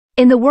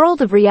In the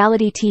world of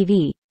reality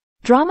TV,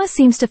 drama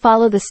seems to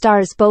follow the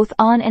stars both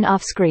on and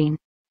off screen.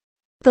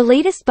 The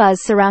latest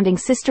buzz surrounding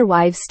Sister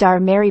Wives star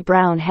Meri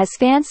Brown has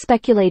fans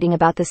speculating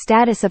about the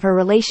status of her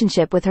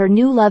relationship with her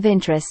new love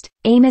interest,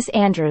 Amos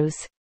Andrews.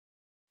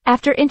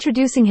 After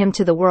introducing him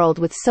to the world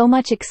with so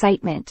much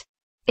excitement,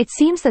 it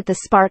seems that the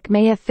spark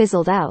may have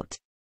fizzled out.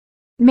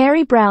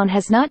 Meri Brown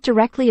has not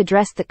directly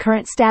addressed the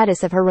current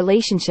status of her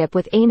relationship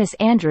with Amos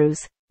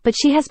Andrews, but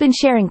she has been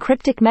sharing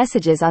cryptic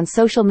messages on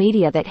social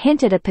media that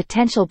hint at a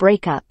potential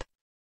breakup.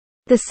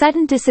 The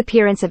sudden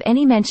disappearance of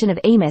any mention of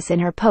Amos in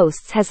her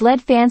posts has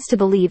led fans to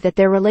believe that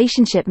their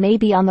relationship may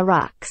be on the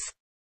rocks.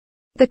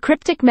 The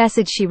cryptic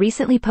message she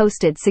recently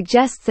posted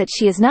suggests that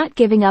she is not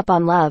giving up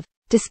on love,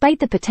 despite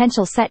the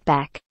potential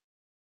setback.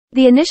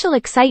 The initial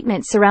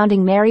excitement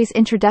surrounding Meri's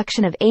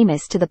introduction of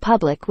Amos to the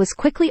public was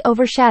quickly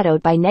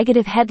overshadowed by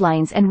negative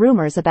headlines and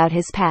rumors about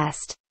his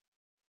past.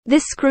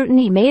 This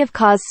scrutiny may have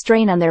caused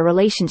strain on their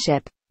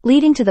relationship,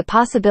 leading to the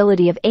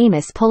possibility of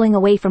Amos pulling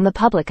away from the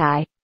public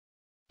eye.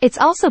 It's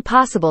also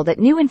possible that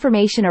new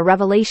information or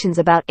revelations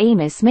about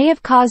Amos may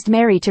have caused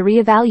Meri to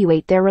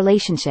reevaluate their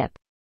relationship.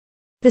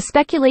 The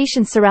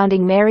speculation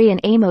surrounding Meri and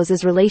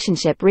Amos's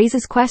relationship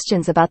raises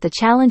questions about the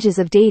challenges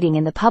of dating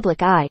in the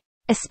public eye,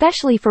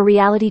 especially for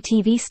reality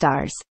TV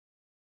stars.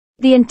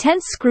 The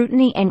intense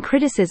scrutiny and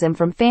criticism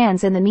from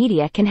fans and the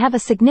media can have a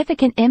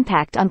significant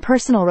impact on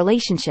personal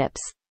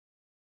relationships.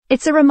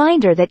 It's a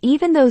reminder that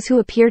even those who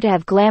appear to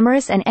have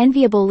glamorous and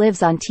enviable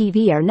lives on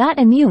TV are not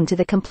immune to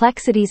the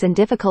complexities and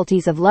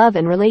difficulties of love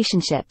and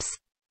relationships.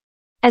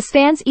 As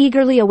fans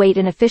eagerly await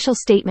an official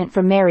statement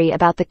from Meri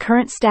about the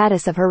current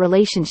status of her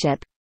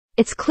relationship,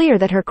 it's clear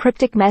that her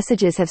cryptic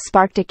messages have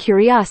sparked a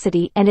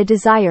curiosity and a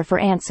desire for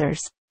answers.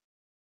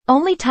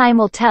 Only time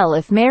will tell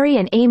if Meri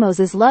and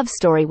Amos's love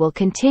story will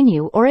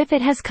continue or if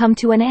it has come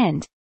to an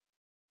end.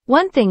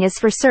 One thing is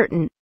for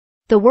certain.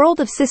 The world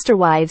of Sister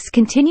Wives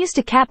continues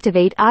to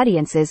captivate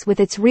audiences with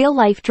its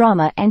real-life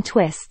drama and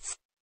twists.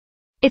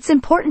 It's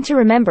important to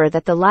remember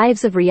that the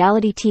lives of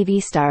reality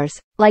TV stars,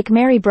 like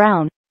Meri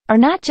Brown, are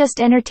not just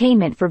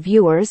entertainment for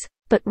viewers,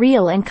 but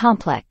real and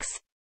complex.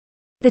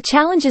 The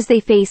challenges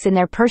they face in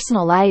their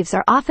personal lives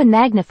are often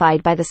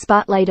magnified by the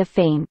spotlight of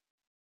fame.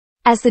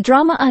 As the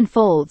drama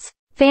unfolds,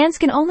 fans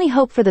can only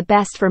hope for the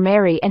best for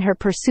Meri and her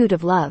pursuit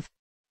of love.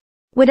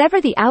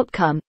 Whatever the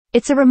outcome,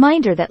 it's a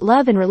reminder that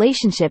love and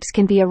relationships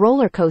can be a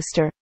roller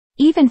coaster,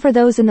 even for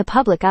those in the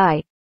public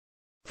eye.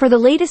 For the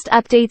latest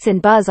updates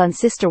and buzz on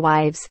Sister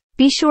Wives,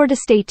 be sure to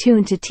stay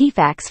tuned to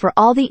TFAX for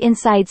all the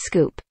inside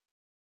scoop.